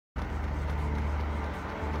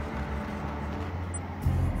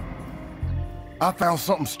I found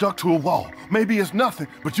something stuck to a wall. Maybe it's nothing,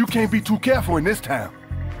 but you can't be too careful in this town.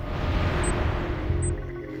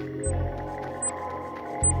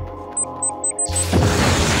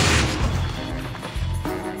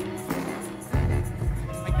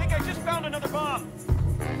 I think I just found another bomb.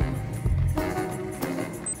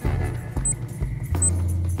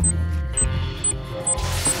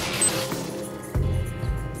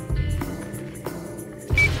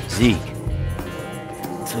 Zeke.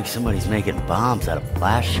 Looks like somebody's making bombs out of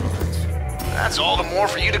blast shards. That's all the more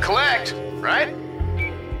for you to collect, right?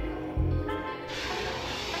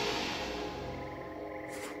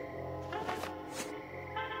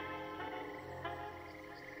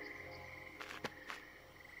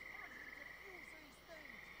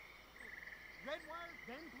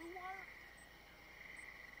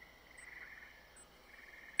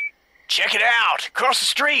 Check it out, across the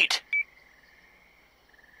street.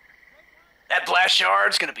 That blast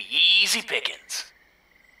shard's gonna be easy pickings.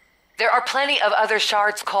 There are plenty of other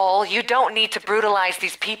shards, Cole. You don't need to brutalize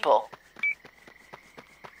these people.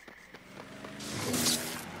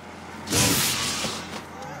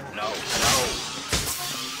 No.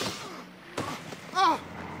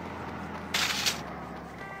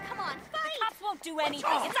 Come on, fight! The cops won't do anything.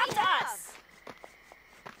 It's up to us.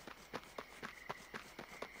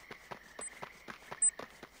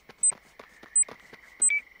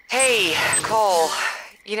 Hey, Cole.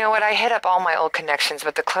 You know what? I hit up all my old connections,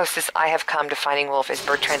 but the closest I have come to finding Wolf is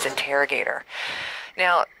Bertrand's interrogator.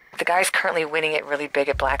 Now, the guy's currently winning it really big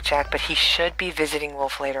at blackjack, but he should be visiting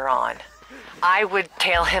Wolf later on. I would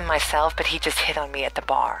tail him myself, but he just hit on me at the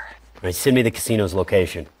bar. All right, send me the casino's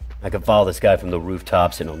location. I can follow this guy from the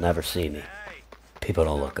rooftops and he'll never see me. People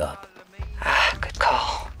don't look up. Ah, good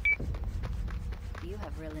call. You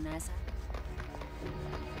have really nice eyes.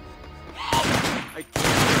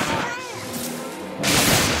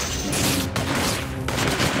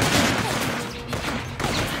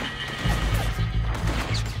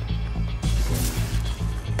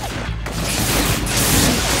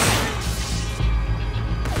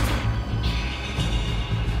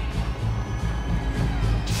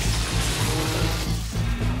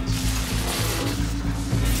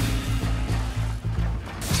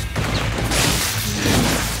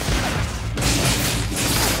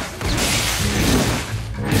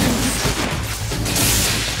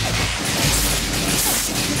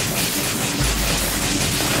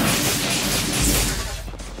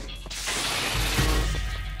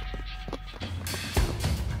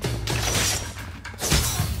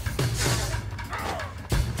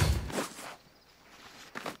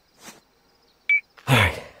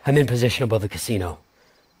 I'm in position above the casino.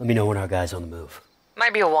 Let me know when our guy's on the move.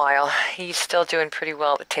 Might be a while. He's still doing pretty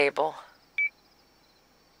well at the table.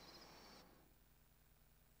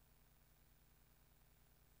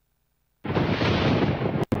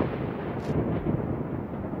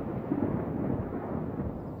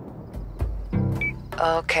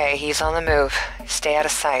 Okay, he's on the move. Stay out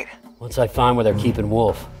of sight. Once I find where they're keeping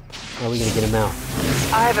Wolf, how are we gonna get him out?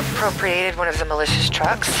 I've appropriated one of the malicious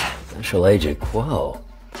trucks. Special Agent Quo.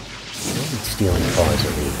 Stealing cars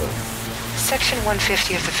illegal. Section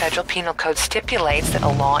 150 of the Federal Penal Code stipulates that a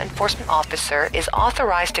law enforcement officer is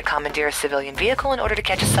authorized to commandeer a civilian vehicle in order to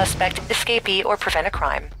catch a suspect, escapee, or prevent a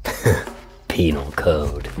crime. Penal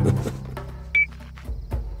Code.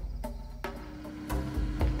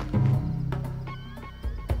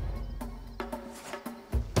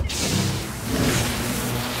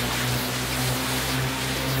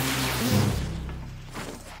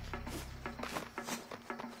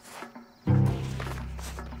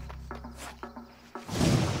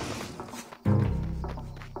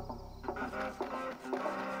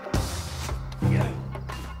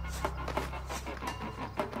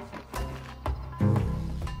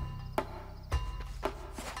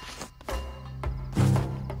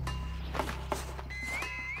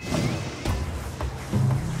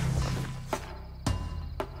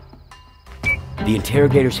 The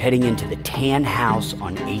interrogator's heading into the Tan House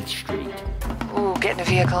on 8th Street. Ooh, getting a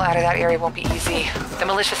vehicle out of that area won't be easy. The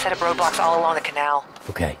militia set up roadblocks all along the canal.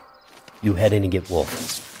 Okay. You head in and get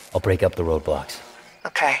Wolf. I'll break up the roadblocks.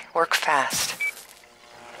 Okay, work fast.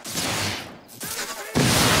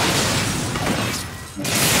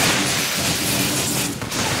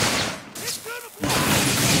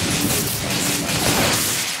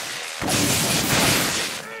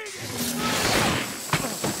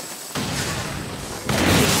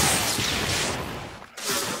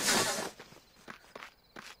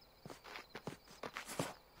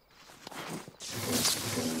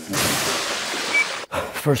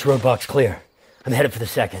 First roadblock's clear. I'm headed for the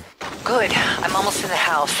second. Good. I'm almost in the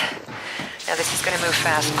house. Now this is gonna move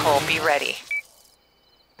fast, Cole. Be ready.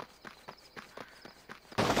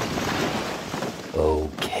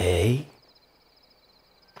 Okay.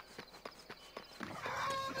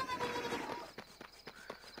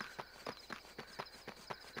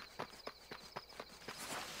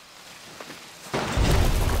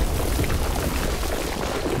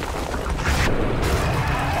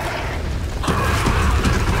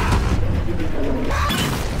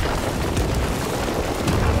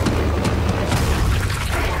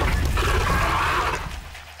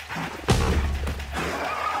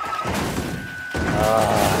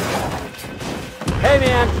 Hey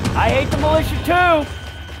man, I hate the militia too!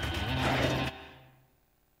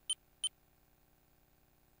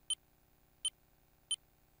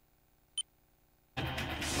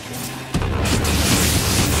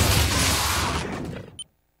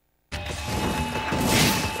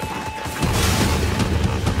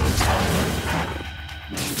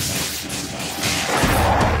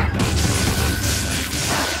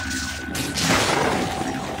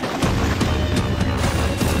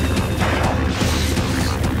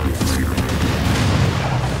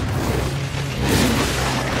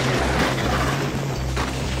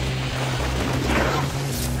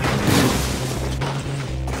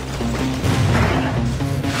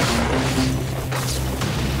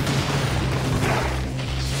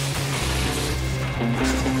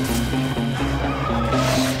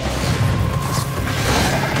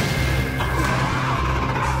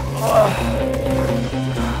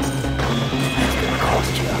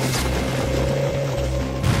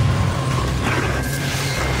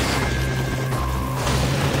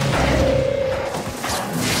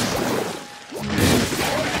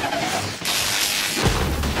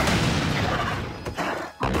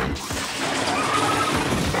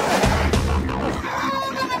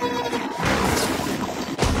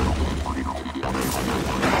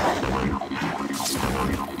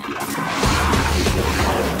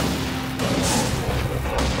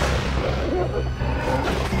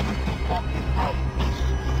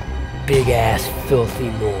 Big-ass, filthy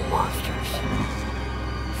mole monsters.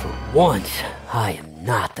 For once, I am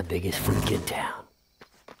not the biggest freak in town.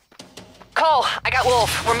 Cole, I got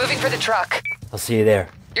Wolf. We're moving for the truck. I'll see you there.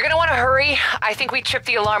 You're gonna want to hurry. I think we tripped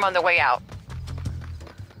the alarm on the way out.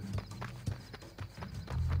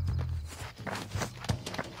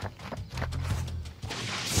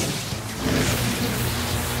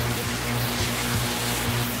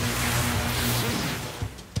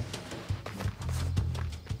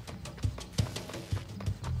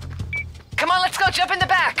 Come on, let's go jump in the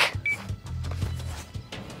back.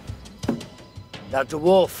 Dr.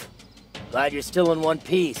 Wolf, glad you're still in one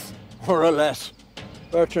piece. More or less.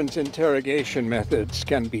 Bertrand's interrogation methods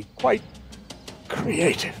can be quite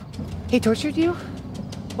creative. He tortured you?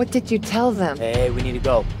 What did you tell them? Hey, we need to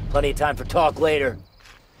go. Plenty of time for talk later.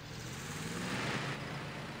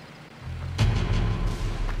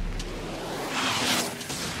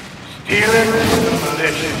 Stealing from the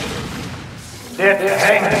militia. Death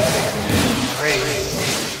hanging.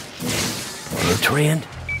 Bertrand?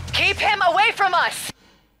 Keep him away from us!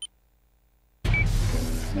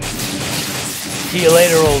 See you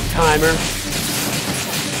later, old timer.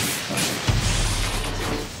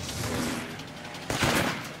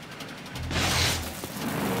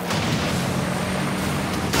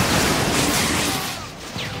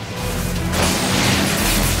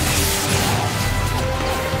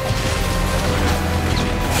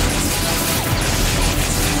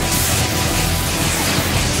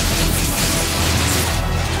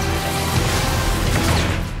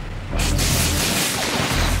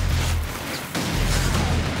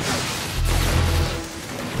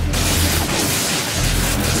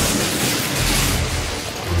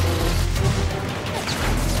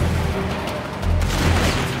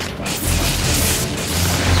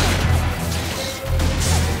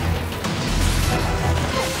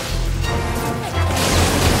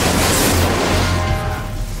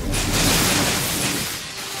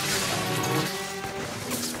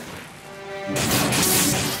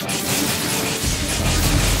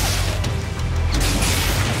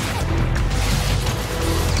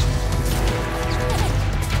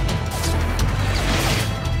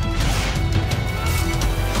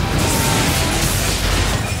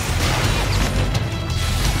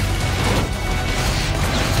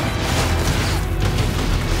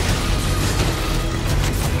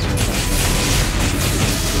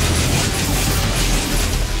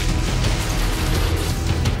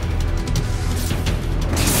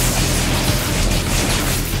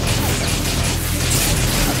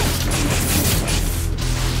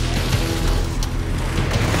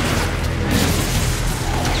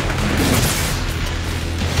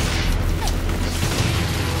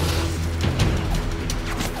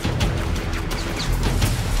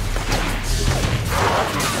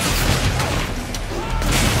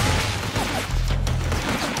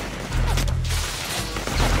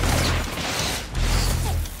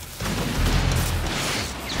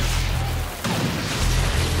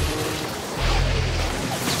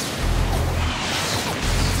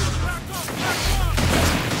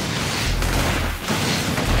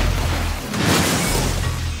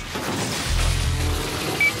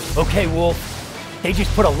 Okay, Wolf. They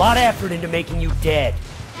just put a lot of effort into making you dead.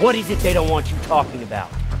 What is it they don't want you talking about?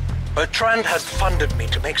 Bertrand has funded me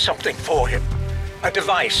to make something for him. A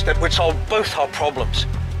device that would solve both our problems.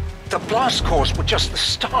 The blast cores were just the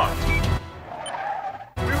start.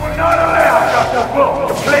 We will not allow Dr. Wolf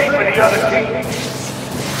to play for the other team.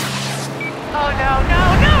 Oh no, no,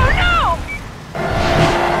 no, no!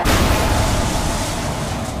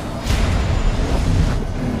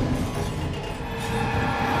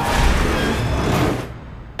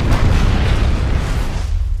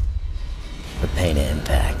 The pain of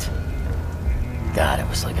impact. God, it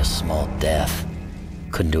was like a small death.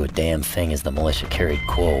 Couldn't do a damn thing as the militia carried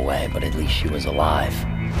Kuo away, but at least she was alive.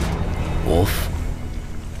 Wolf?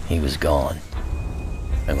 He was gone.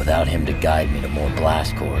 And without him to guide me to more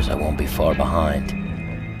blast cores, I won't be far behind.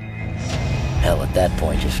 Hell, at that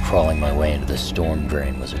point, just crawling my way into the storm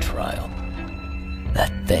drain was a trial.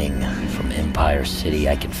 That thing from Empire City,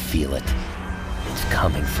 I can feel it. It's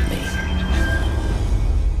coming for me.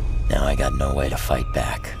 Now I got no way to fight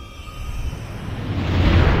back.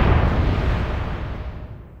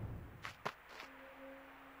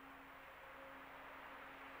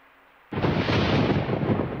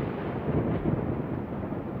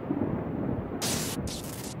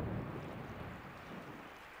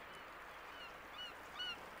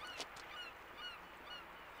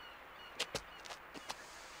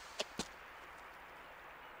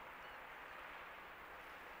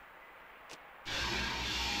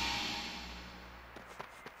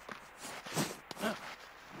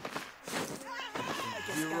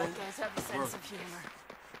 Guys have a sense of humor.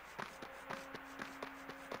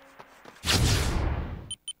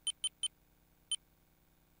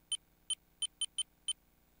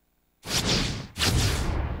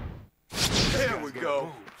 There we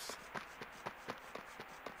go.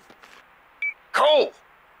 Cole!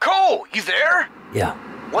 Cole, you there? Yeah.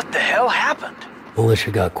 What the hell happened?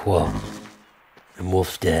 Militia got Kuo. And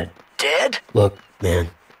Wolf's dead. Dead? Look, man.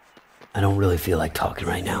 I don't really feel like talking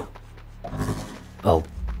right now.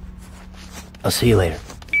 I'll see you later.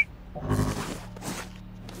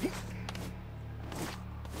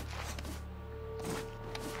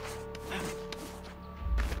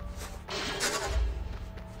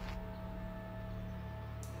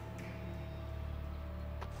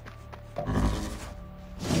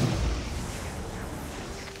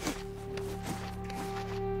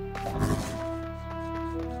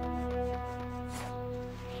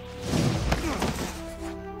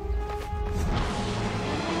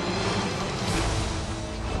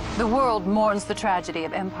 The world mourns the tragedy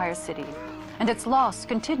of Empire City, and its loss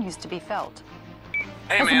continues to be felt.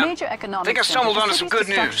 Hey, As man. a major economic Think I center, stumbled the onto some city's good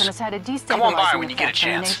destruction news. has had a Come on by destabilizing when you get a effect on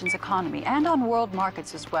the chance. nation's economy and on world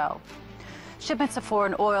markets as well. Shipments of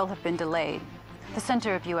foreign oil have been delayed. The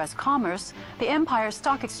center of U.S. commerce, the Empire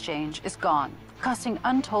Stock Exchange, is gone, costing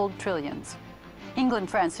untold trillions. England,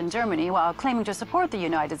 France, and Germany, while claiming to support the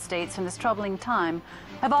United States in this troubling time,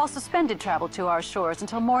 have all suspended travel to our shores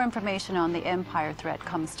until more information on the Empire threat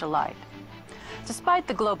comes to light. Despite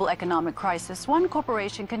the global economic crisis, one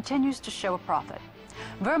corporation continues to show a profit.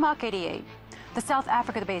 Vermaak 88, the South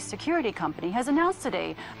Africa-based security company, has announced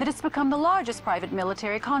today that it's become the largest private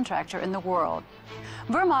military contractor in the world.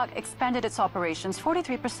 Vermaak expanded its operations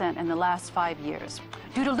 43% in the last 5 years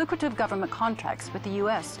due to lucrative government contracts with the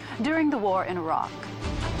U.S. during the war in Iraq.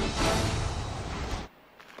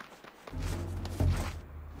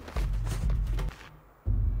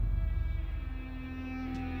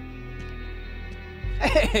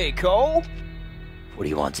 Hey, Cole! What do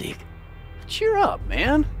you want, Zeke? Cheer up,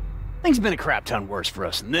 man. Things have been a crap ton worse for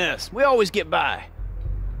us than this. We always get by.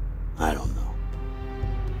 I don't know.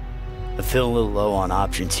 I feel a little low on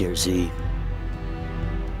options here, Z.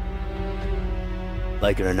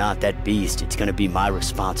 Like it or not, that beast, it's gonna be my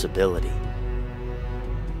responsibility.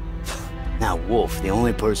 Now, Wolf, the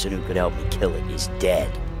only person who could help me kill it, is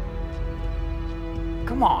dead.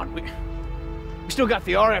 Come on, we still got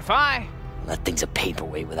the RFI. That thing's a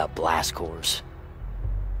paperweight without blast cores.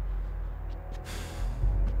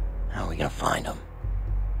 How are we gonna find them?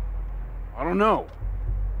 I don't know.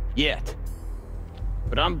 Yet.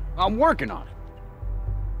 But I'm working on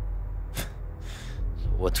it. So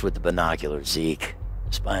what's with the binoculars, Zeke?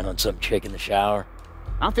 Spying on some chick in the shower?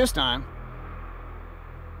 Not this time.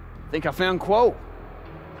 I think I found Kuo.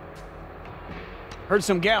 Heard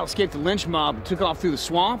some gal escaped the lynch mob and took off through the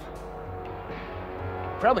swamp.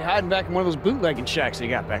 Probably hiding back in one of those bootlegging shacks they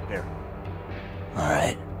got back there.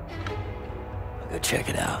 Alright. I'll go check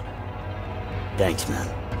it out. Thanks, man.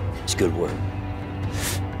 It's good work.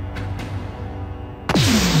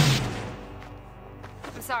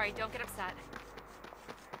 I'm sorry, don't get upset.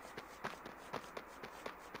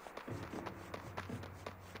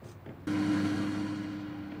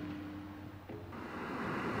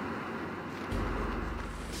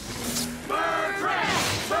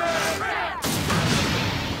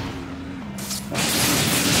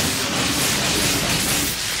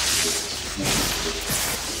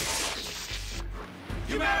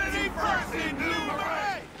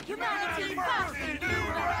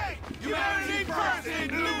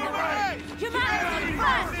 Humanity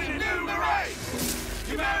first! Enumerate!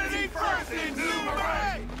 Humanity first!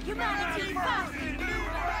 Enumerate! Humanity first!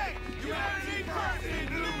 Enumerate! Humanity first!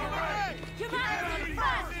 Enumerate! Humanity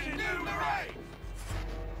first! Enumerate!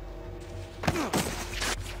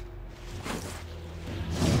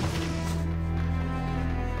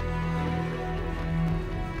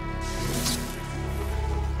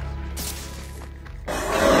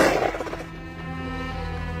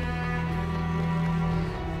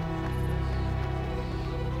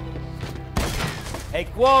 Hey,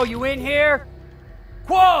 Quo, you in here?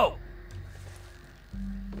 Quo!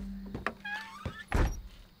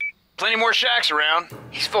 Plenty more shacks around.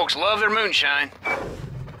 These folks love their moonshine.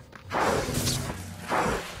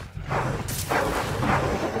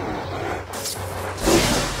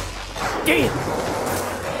 Damn!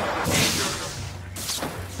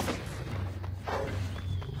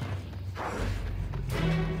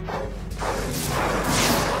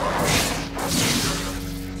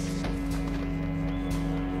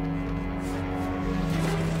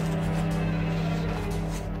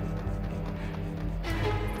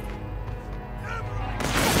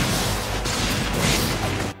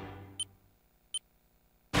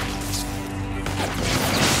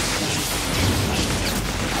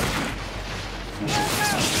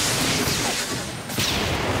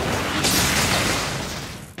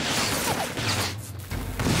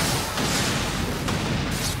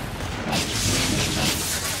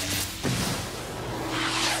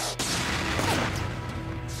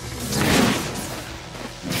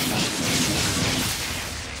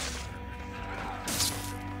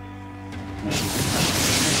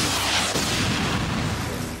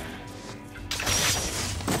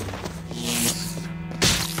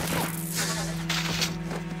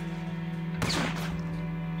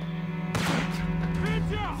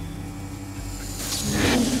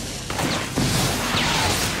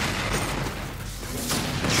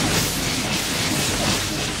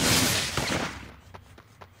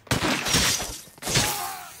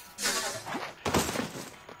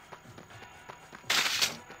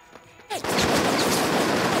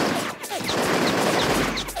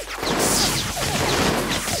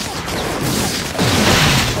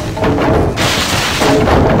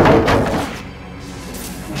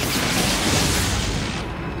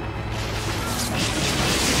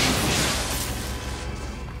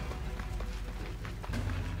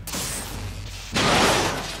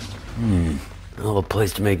 Hell of a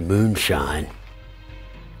place to make moonshine.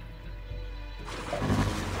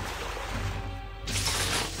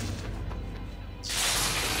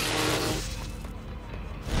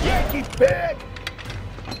 Yankee pig!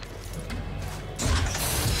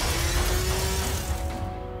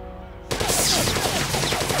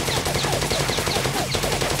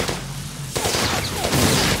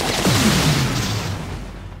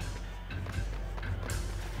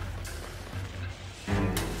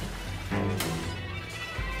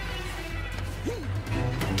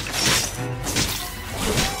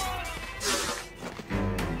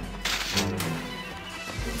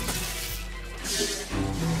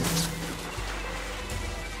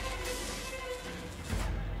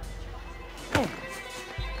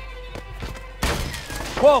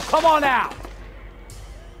 Quo, come on out!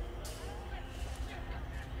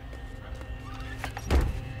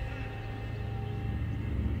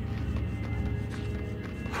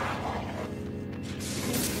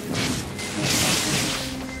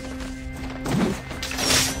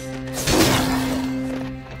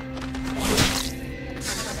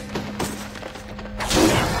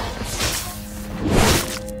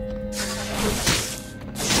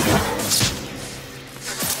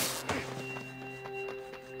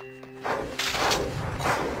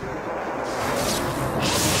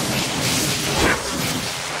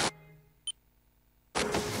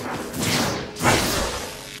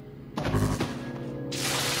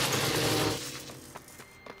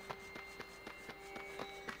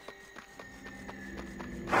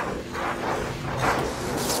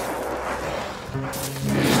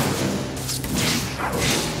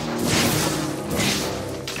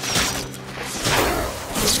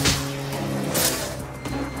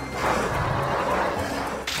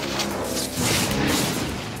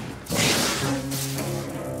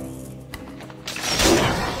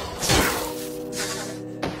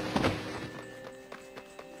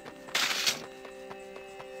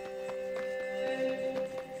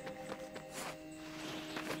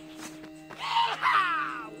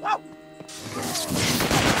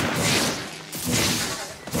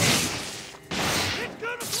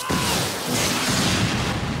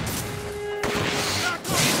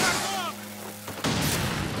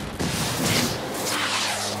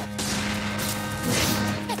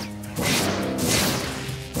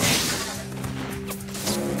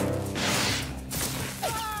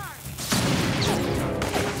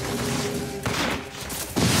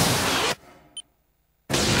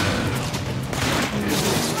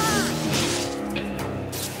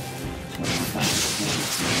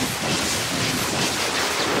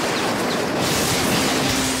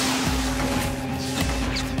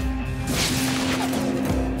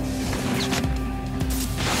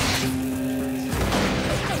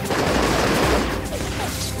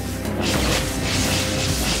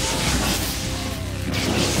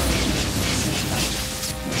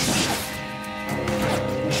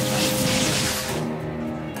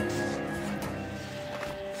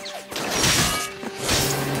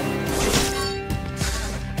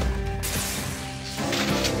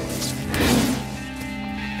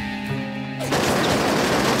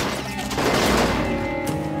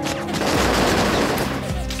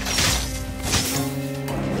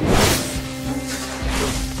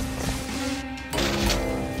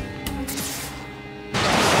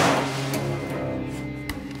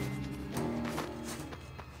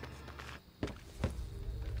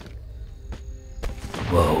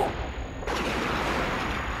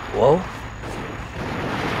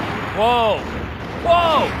 Whoa!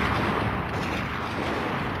 Whoa!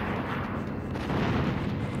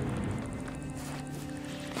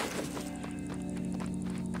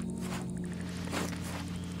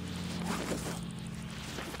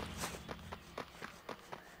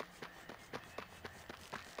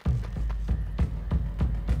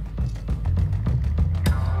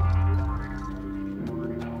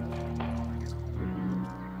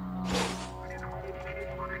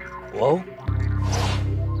 Whoa.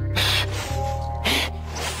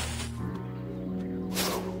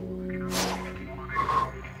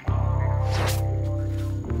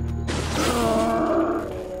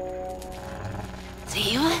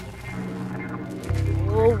 See you?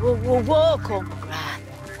 Whoa, Cole McGrath.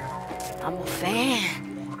 I'm a fan.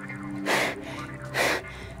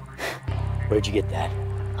 Where'd you get that?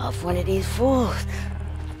 Off one of these fools.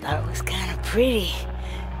 Thought it was kind of pretty.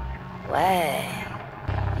 What?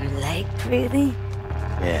 You like pretty?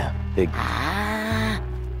 Yeah, big. Ah,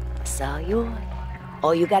 it's all yours.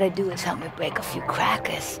 All you gotta do is help me break a few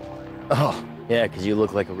crackers. Oh, yeah, 'cause you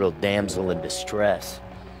look like a real damsel in distress.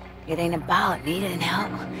 It ain't about needing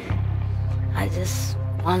help. I just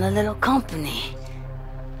want a little company.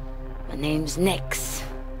 My name's Nix.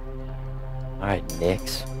 All right,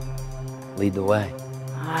 Nix. Lead the way.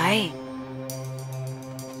 All right.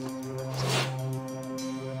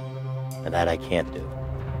 And that I can't do.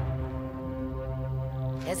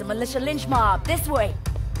 There's a militia lynch mob. This way.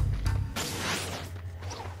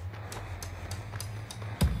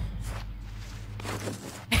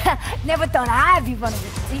 Never thought I'd be running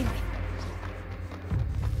with the team.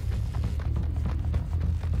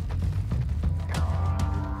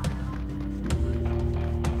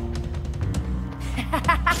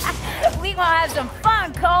 We gonna have some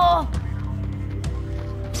fun, Cole.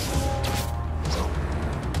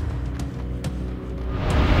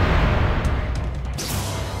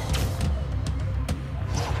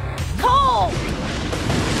 Cole!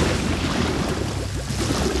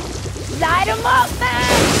 Light 'em up, man!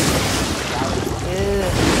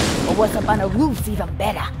 Good. But what's up on the roof's even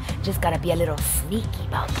better. Just gotta be a little sneaky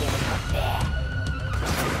about getting up there.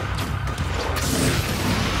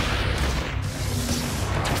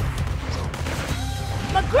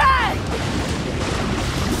 McGrath!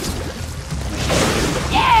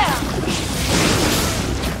 Yeah!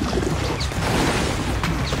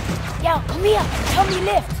 Yo, come here. Help me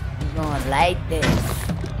lift. You're gonna like this.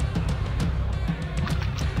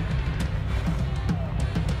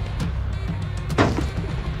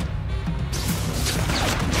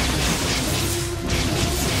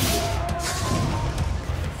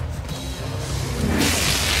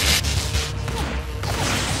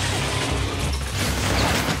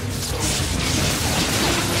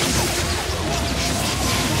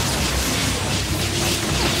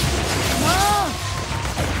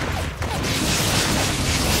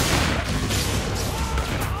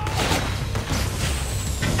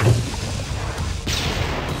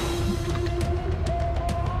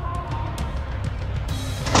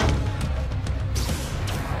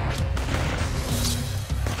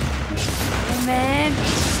 Man.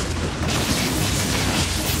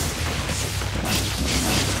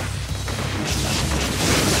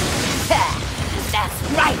 That's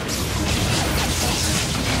right.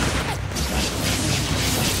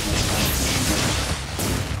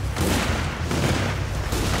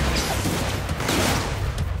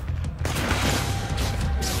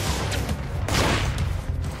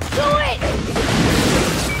 Do it.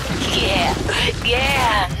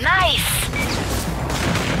 Yeah, nice.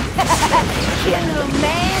 Yeah, little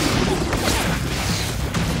man.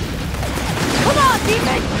 Come on,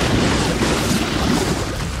 demon.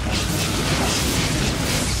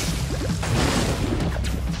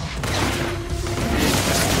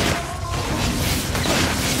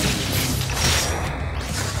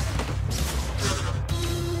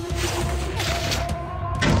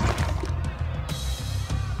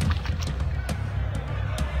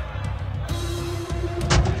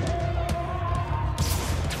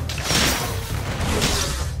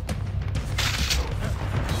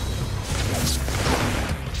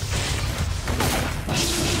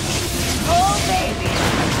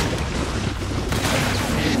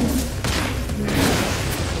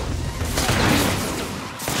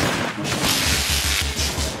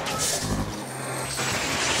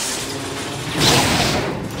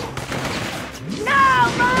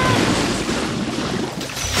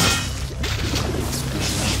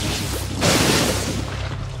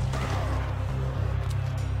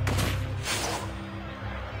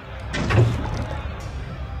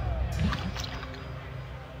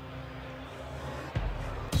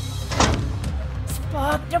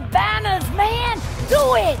 Spark the banners, man!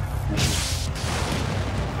 Do it!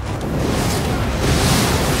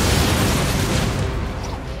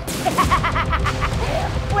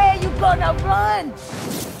 Where you gonna run?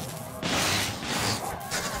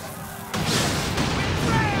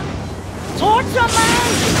 Torture man!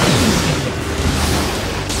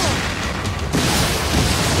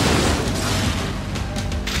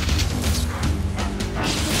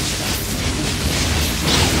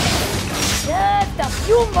 Just a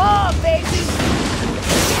few more, baby!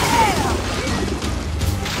 Yeah!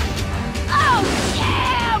 Oh,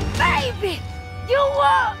 yeah, baby! You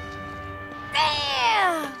up!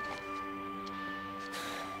 Damn!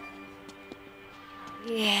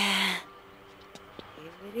 Yeah.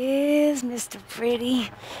 Here it is, Mr. Pretty.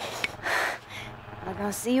 Am I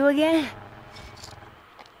gonna see you again?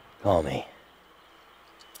 Call me.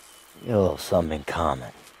 We got a little something in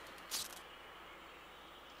common.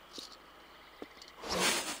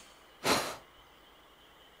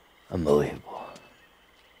 Unbelievable.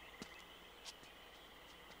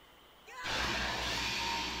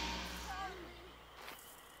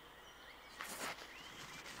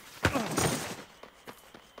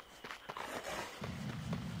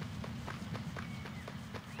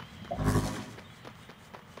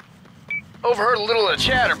 Overheard a little of the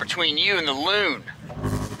chatter between you and the loon. You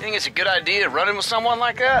think it's a good idea running with someone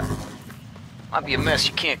like that? Might be a mess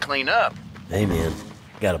you can't clean up. Hey man,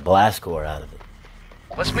 got a blast score out of it.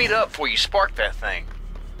 Let's meet up before you spark that thing.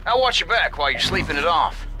 I'll watch your back while you're sleeping it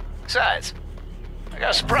off. Besides, I got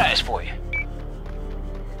a surprise for you.